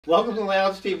Welcome to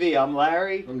Lounge TV. I'm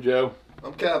Larry. I'm Joe.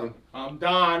 I'm Kevin. I'm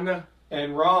Don.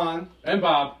 And Ron. And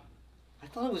Bob. I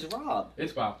thought it was Rob.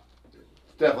 It's Bob.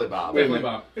 It's definitely Bob. Definitely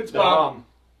Bob. It's Bob.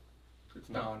 It's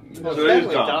Don. It's So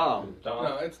definitely Dom.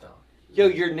 No, it's Don. Yo,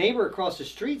 your neighbor across the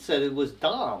street said it was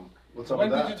Dom. What's up When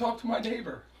with did that? you talk to my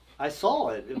neighbor? I saw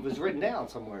it. It was written down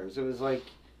somewhere. It was like,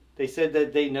 they said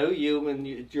that they know you and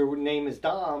your name is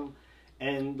Dom,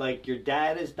 and like your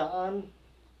dad is Don.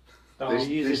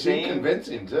 They seem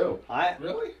convincing too.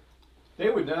 Really? They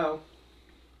would know.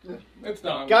 It's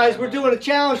Don. Guys, we're doing a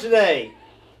challenge today.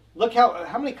 Look how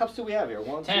many cups do we have here?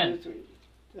 1, 10. 2,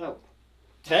 3. Oh,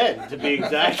 10 to be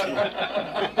exact.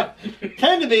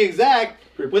 10 to be exact,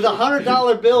 with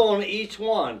 $100 bill on each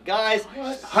one. Guys,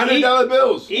 $100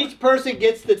 bills. Each person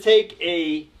gets to take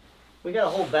a. We got a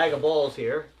whole bag of balls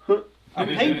here. A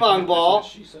ping pong ball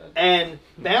and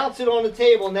bounce it on the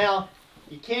table. Now,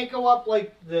 you can't go up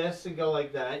like this and go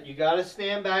like that. You got to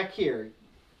stand back here.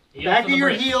 Back of your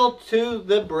heel to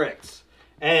the bricks.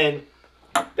 And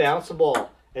bounce the ball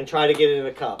and try to get it in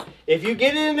a cup. If you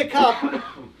get it in the cup,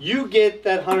 you get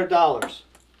that $100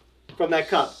 from that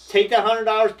cup. Take that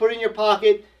 $100, put it in your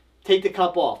pocket, take the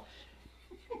cup off.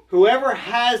 Whoever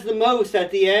has the most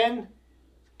at the end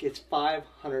gets $500.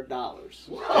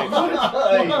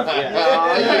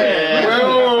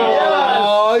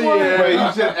 Oh, yeah. Wait,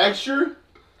 you said extra?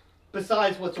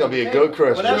 Besides what's It's gonna on be the a table. good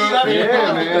Christmas. Whatever you have in your Yeah,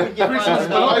 pocket, man. you get Christmas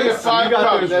 $500. I get 5 You got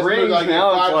cups. those That's rings good. I get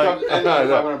now, 5 it's like- cups and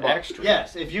 $500 bucks. Extra.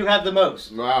 Yes, if you have the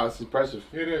most. Wow, that's impressive.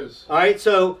 It is. All right,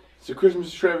 so It's a Christmas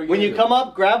extravaganza. when you come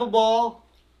up, grab a ball,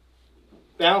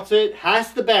 bounce it,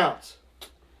 has to bounce.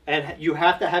 And you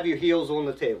have to have your heels on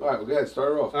the table. All right, well, go ahead.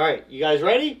 Start it off. All right, you guys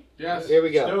ready? Yes. Here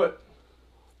we go. Let's do it.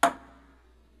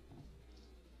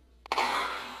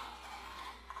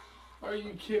 Are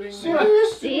you kidding me?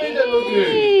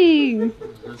 Dang.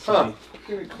 Huh.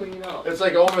 Gonna clean up. It's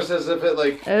like almost as if it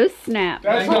like. Oh snap.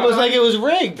 That's It's almost not, like it was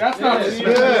rigged. that's not Yeah,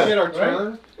 suspicious. yeah. Get our Right?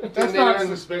 turn. That's not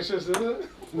suspicious, is it?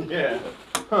 Yeah.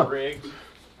 Rigged.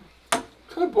 What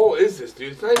kind of ball is this,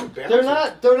 dude? It's not even bouncing.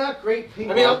 They're not great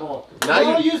ping I mean, pong balls. now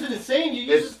You're all you- using the same. You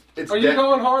use It's Are you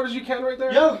going hard as you can right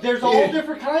there? Yo, there's all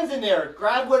different kinds in there.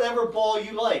 Grab whatever ball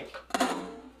you like.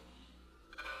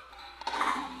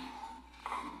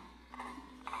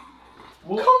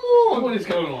 Come on. What is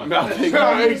going on? Nothing.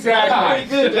 Pretty Exactly.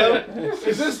 good, Joe.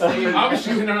 Is this?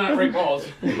 Obviously, they're not great balls.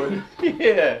 Yeah.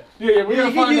 Yeah, we You gotta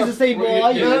can find use the same ball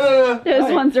I use.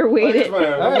 Those ones are weighted. All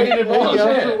right, Weighted balls.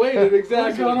 there you go. Weighted, What's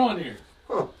exactly. going on here?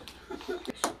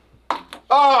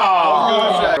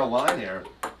 Oh! A line here.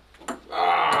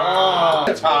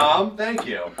 Tom, thank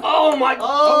you. Oh my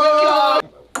God!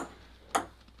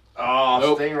 Oh,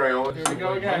 Nope. Stingray. Here we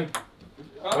go again.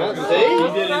 Well, see, you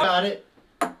did it. Got it.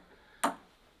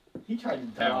 He tried to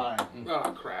die.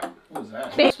 Oh, crap. What was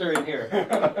that? Monster in here.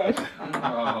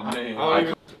 Oh,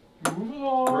 man. Move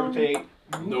along. Rotate.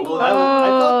 Nope. I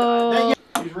thought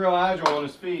that, He's real agile on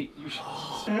his feet. You should...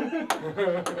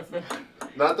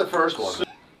 Not the first one.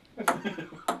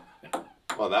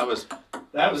 Well, that was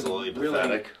a little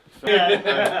pathetic.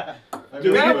 yeah.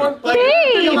 Do that one.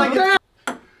 Hey! Like that.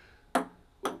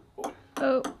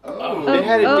 Oh, Oh. They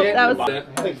had it oh, dead. that was.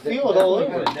 Like, feel it all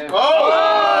over.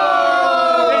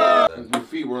 Oh! Your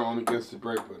feet were on against the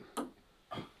brake, but.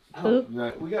 Oop.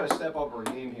 We gotta step up our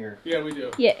game here. Yeah, we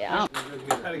do. Yeah.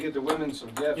 Gotta get the women some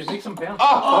gifts. You make some bounce.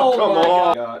 Oh, come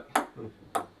on. God.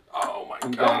 Oh, my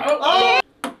God.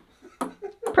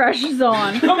 Pressure's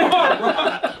on.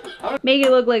 Make it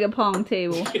look like a pong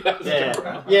table.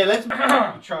 Yeah. Yeah, let's. You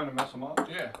trying to mess them up?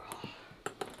 Yeah.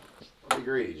 I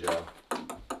agree, Joe.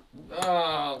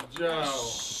 Oh, Joe.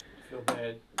 Feel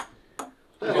bad.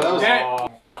 Yeah, well, that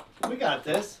was, We got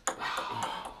this.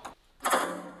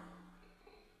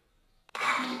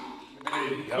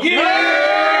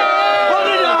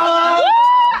 Yeah!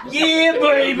 Yeah,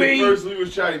 baby! First Lee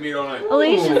was shiny meat all night.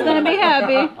 Alicia's gonna be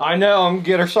happy. I know. I'm gonna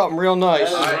get her something real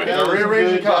nice. All right, That now was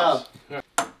rearrange the good cups.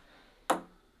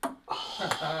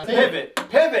 Pivot.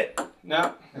 Pivot.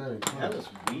 No. That was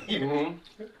weird. Mm-hmm.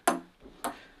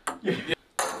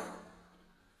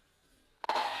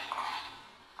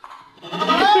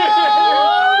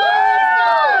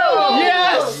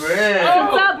 Yes! Man.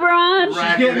 What's up,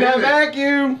 Ron? Getting that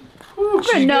vacuum.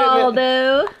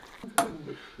 Ronaldo.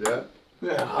 Yeah.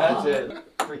 That's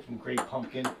it. Freaking great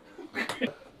pumpkin.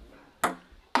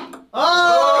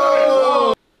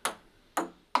 Oh!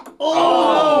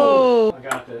 Oh. I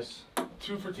got this.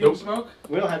 2 for Team Smoke?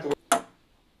 We don't have to.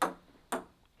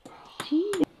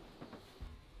 Jeez.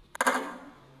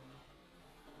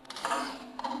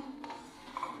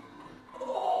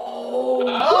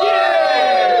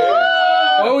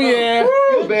 Oh, yeah.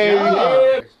 Good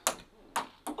baby.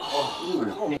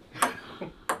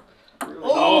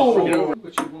 Oh!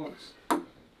 What she wants.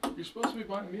 You're supposed to be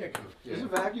buying me a coat. Is a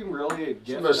vacuum really a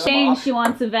gift? Saying she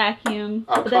wants a vacuum.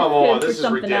 Oh, but come that's on, good for this is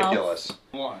something else.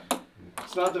 ridiculous.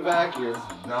 It's not the vacuum.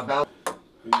 Not about.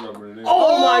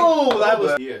 Oh my! That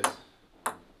was. He is.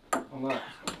 I'm not.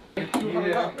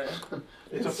 Yeah.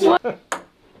 It's a four. I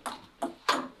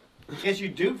guess you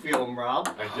do feel them, Rob.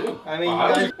 I do. I mean, you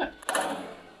guys.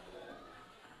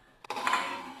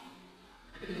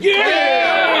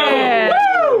 Yeah!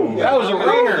 That was a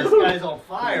ringer. This guy's on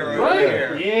fire right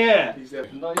here. Yeah. He's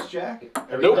that. Nice jacket.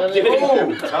 Nope.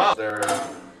 Oh, top there.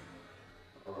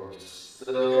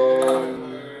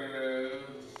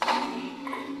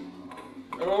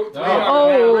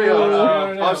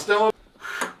 Oh. I'm still.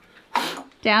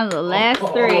 Down to the last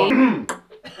three.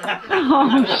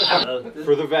 Oh,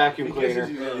 For the vacuum cleaner.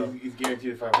 He's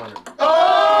guaranteed 500. Oh!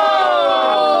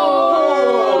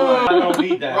 I don't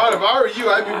need that. Rod, if I were you,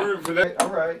 I'd be rooting for that. All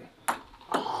right.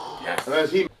 Yes.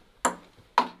 Unless he.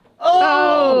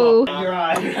 Oh. Your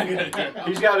eye.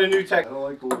 He's got a new tech. I don't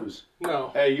like to lose. No.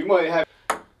 Hey, you might have.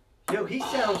 Yo, he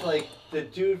sounds like the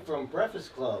dude from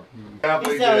Breakfast Club. He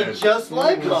He sounded just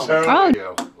like him.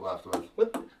 Oh. Left with.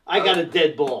 I got a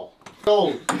dead ball.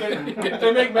 Oh. They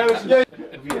make medicine.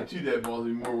 If you had 2 dead balls, I'd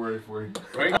be more worried for you.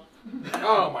 Right?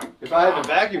 Oh my. If I had the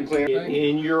vacuum cleaner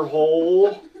in your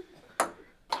hole.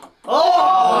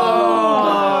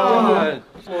 Oh!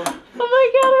 Oh my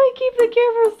god, I keep the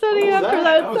camera steady after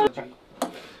that.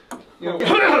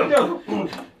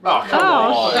 Oh, come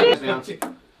Oh, on.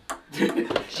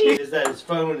 shit. Is that his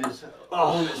phone is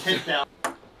holding his head down?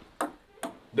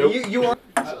 Nope. You are.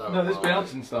 No, this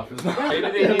bouncing stuff is not. Maybe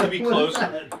they need to be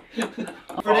closer.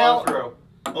 For now. Throw.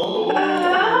 Oh.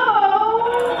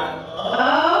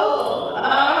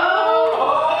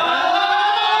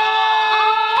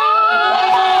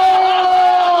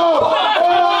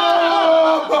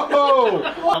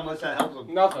 How much that helps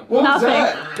him? Nothing. What was Nothing.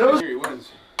 that? Those. Here he wins.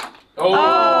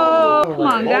 Oh, come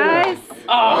on, guys.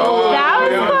 That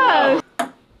was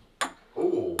close.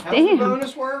 Ooh. How's the Damn.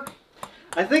 bonus work?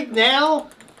 I think now,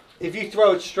 if you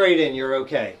throw it straight in, you're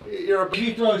okay. You're a. If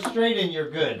you throw it straight in, you're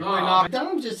good. No.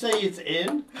 Don't just say it's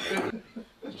in.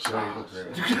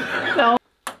 So.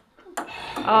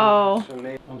 Oh. So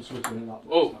maybe I'm switching it up.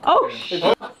 Oh. Oh, shit.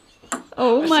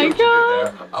 Oh my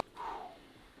god.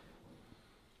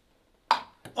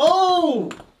 Oh!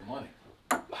 Money.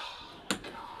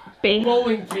 Big.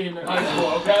 Bowling team in high school,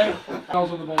 okay? I was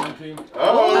on the bowling team.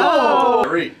 Oh.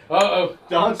 3. Uh-oh.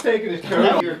 Don's taking his turn.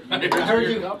 I heard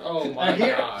you. Oh I my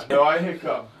hear- god. No, I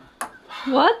hiccup.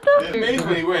 What It the? amazes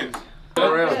when he wins.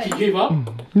 Okay. He gave up?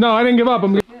 No, I didn't give up.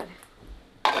 I'm. Like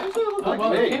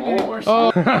Well, it can't be any worse.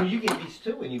 Oh. Oh, you get these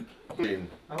two and you.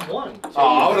 I won. Oh,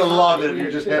 I would have loved it if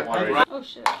you just hit one right. Oh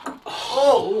shit.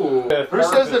 Oh! Who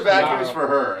says the vacuum is for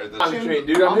her? Concentrate,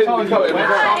 dude. I'm hitting the cup every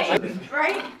time.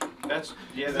 Right? That's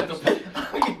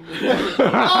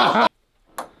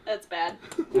That's bad.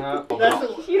 No.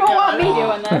 You don't want me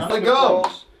doing this. The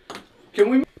gums. Can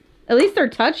we? At least they're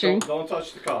touching. Don't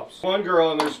touch the cups. One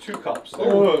girl and there's 2 cups.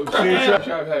 Oh, I've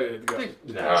had it go.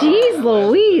 Jeez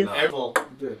Louise. Careful.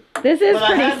 This is But I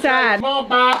pretty had to- sad. Come on,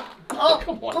 Bob. Oh,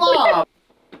 come on.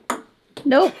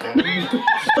 Nope.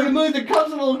 We move the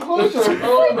cups a little closer.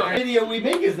 Oh my. Video we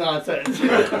make is nonsense. It's You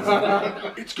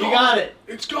gone. got it.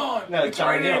 It's gone. No, it's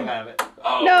sorry, right they don't in. have it.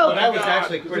 Oh, No. But that was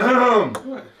actually pretty.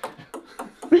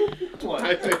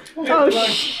 Oh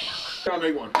sh. I'll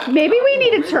make one. Maybe we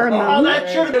need to turn Oh, them. that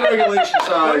should have been Regulation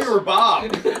size. You were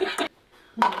Bob.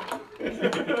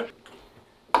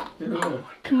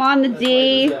 Come on, the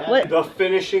D. What? The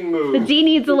finishing The move. D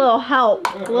needs a little help,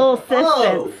 a little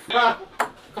assistance. Oh.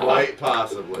 Quite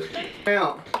possibly.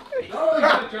 Now.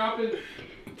 Dropping.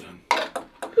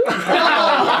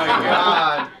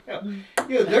 God.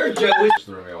 Yeah, their joke was.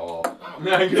 Threw me all.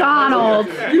 Donald.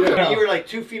 You were like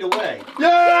 2 feet away.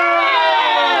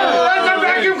 That's a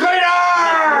vacuum cleaner!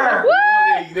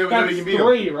 That's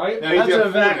 3, right? That's a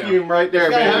vacuum right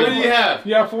there, How How many do baby. you have?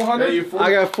 Yeah, 400. Yeah, you 4.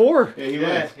 I got 4. Yeah, he Yeah,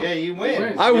 wins. yeah, you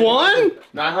win. I won?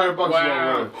 $900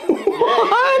 Wow.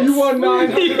 What? You won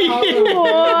 900.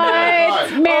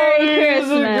 What? Merry This is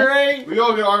Christmas. great. We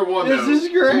all get R1 This though. is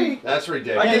great. That's Yeah,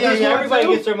 ridiculous. get yeah, this yeah, one everybody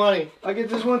too? gets their money. I get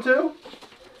this one too?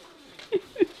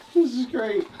 This is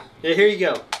great. Yeah, here you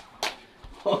go.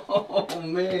 Oh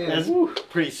man. That's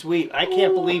pretty sweet. I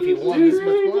can't believe he won this much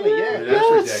money. Yeah.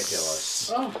 That's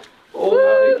ridiculous.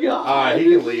 Oh my god. Alright, he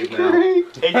can leave now.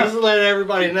 Great. Hey, just to let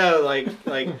everybody know, like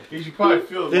You should probably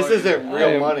feel the this money. isn't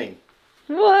real money.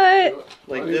 What?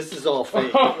 Like this is all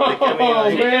fake. Oh, Like, I mean,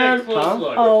 like, man. Huh?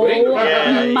 Oh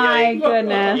Yeah, my yeah.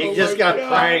 goodness. you just got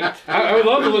pranked. I would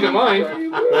love to look at mine.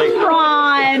 Like,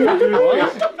 Ron.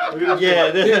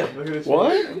 Yeah. Look at this.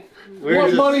 What? We're What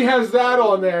just- money has that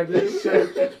on there,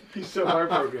 dude? He's so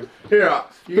heartbroken. Here,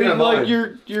 you But got like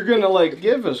mine. you're gonna like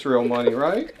give us real money,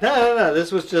 right? No.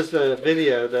 This was just a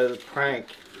video, the prank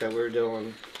that we're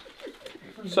doing.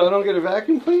 So I don't get a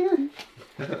vacuum cleaner?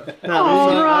 No, I'm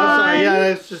sorry. Yeah,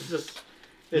 it's just.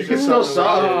 It's You can just still something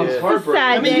solve we it. did. It's It's a heartbreaking.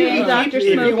 sad I mean, day you in can Dr. keep, if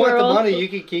you Smoke want the World. money, you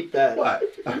can keep that. What?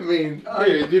 I mean,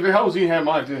 Hey, if it helps, you can have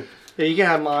mine too. Yeah, you can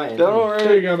have mine. Don't really.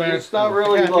 There you go, man. It's not I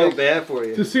really feel like. bad for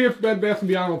you. To see if Bed Bath &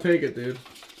 Beyond will take it, dude.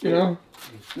 You know?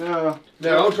 No. No,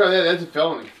 don't try that. That's a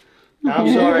felony.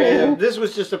 I'm sorry. This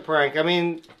was just a prank. I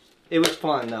mean, it was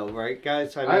fun though, right,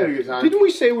 guys? I had a good time. Didn't we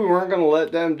say we weren't gonna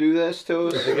let them do this to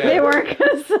us? They weren't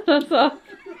gonna set us up.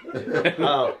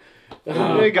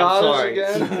 Oh, They got I'm us sorry.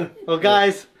 again. Well,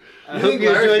 guys, I you hope think you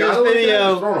Larry's enjoyed got this it like that? He's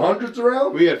video. throwing hundreds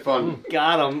around? We had fun.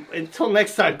 Got them. Until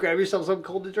next time, grab yourself something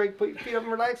cold to drink, put your feet up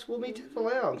and relax. We'll meet you at the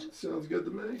lounge. Sounds good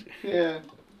to me. Yeah.